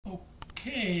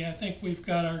Okay, I think we've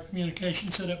got our communication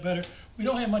set up better. We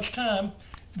don't have much time.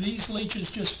 These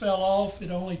leeches just fell off. It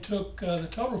only took, the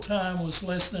total time was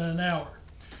less than an hour.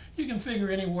 You can figure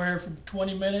anywhere from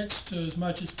 20 minutes to as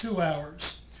much as 2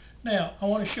 hours. Now, I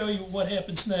want to show you what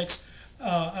happens next.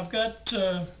 I've got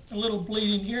a little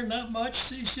bleeding here, not much.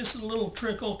 See, it's just a little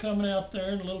trickle coming out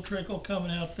there and a little trickle coming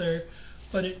out there,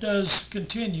 but it does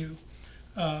continue.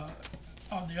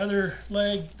 On the other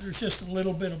leg, there's just a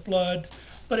little bit of blood,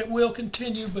 but it will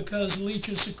continue because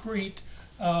leeches secrete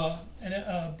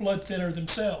blood thinner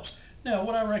themselves. Now,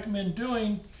 what I recommend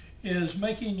doing is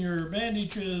making your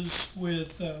bandages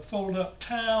with fold up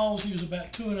towels. Use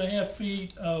about 2.5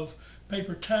 feet of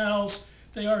paper towels.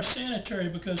 They are sanitary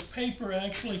because paper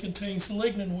actually contains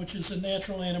lignin, which is a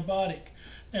natural antibiotic.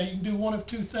 Now, you can do one of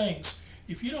two things.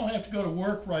 If you don't have to go to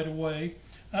work right away,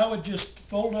 I would just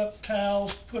fold up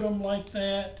towels, put them like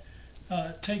that,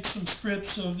 take some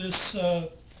strips of this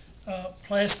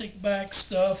plastic back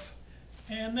stuff,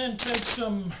 and then take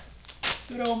some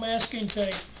good old masking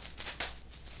tape.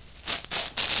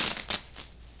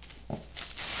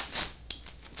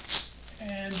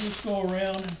 And just go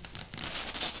around and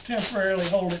temporarily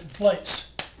hold it in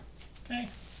place. Okay?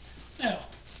 Now,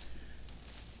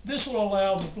 this will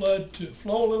allow the blood to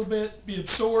flow a little bit, be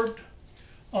absorbed.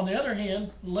 On the other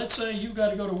hand, let's say you've got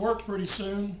to go to work pretty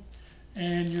soon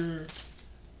and your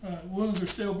wounds are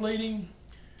still bleeding.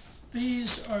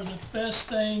 These are the best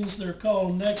things. They're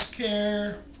called Next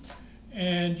Care,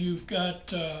 and you've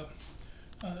got a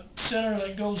center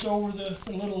that goes over the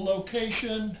little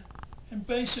location, and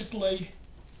basically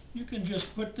you can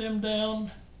just put them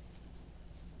down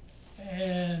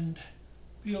and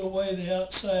peel away the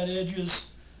outside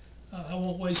edges. I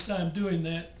won't waste time doing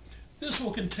that. This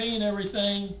will contain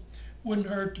everything. Wouldn't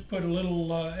hurt to put a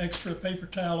little extra paper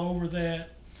towel over that.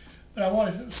 But I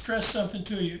want to stress something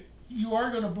to you. You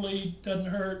are going to bleed, doesn't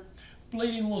hurt.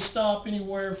 Bleeding will stop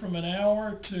anywhere from an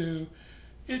hour to,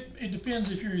 it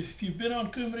depends. If you've been on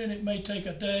Coumadin, it may take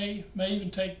a day, may even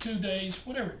take 2 days,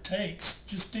 whatever it takes.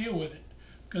 Just deal with it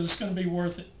because it's going to be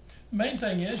worth it. The main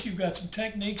thing is you've got some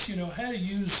techniques. You know how to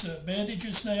use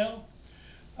bandages now.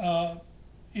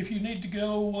 If you need to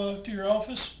go to your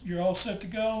office, you're all set to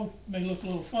go. It may look a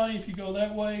little funny if you go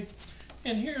that way.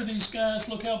 And here are these guys.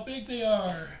 Look how big they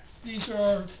are. These are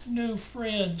our new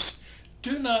friends.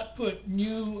 Do not put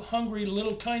new, hungry,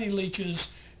 little tiny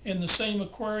leeches in the same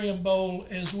aquarium bowl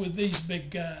as with these big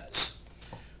guys.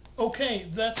 Okay,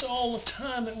 that's all the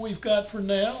time that we've got for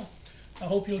now. I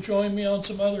hope you'll join me on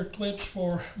some other clips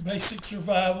for basic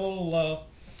survival.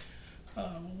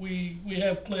 We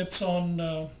have clips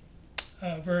on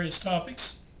various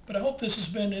topics, but I hope this has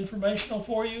been informational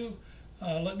for you.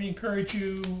 Let me encourage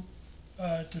you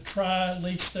to try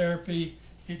leech therapy.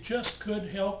 It just could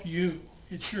help you.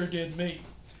 It sure did me.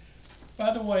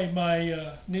 By the way, my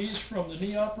knees from the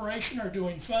knee operation are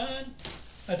doing fine.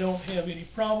 I don't have any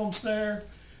problems there,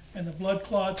 and the blood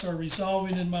clots are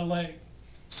resolving in my leg.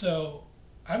 So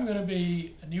I'm going to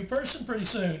be a new person pretty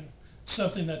soon,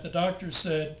 something that the doctor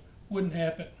said wouldn't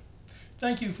happen.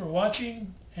 Thank you for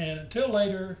watching, and until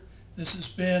later, this has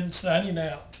been signing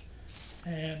out.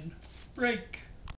 And break.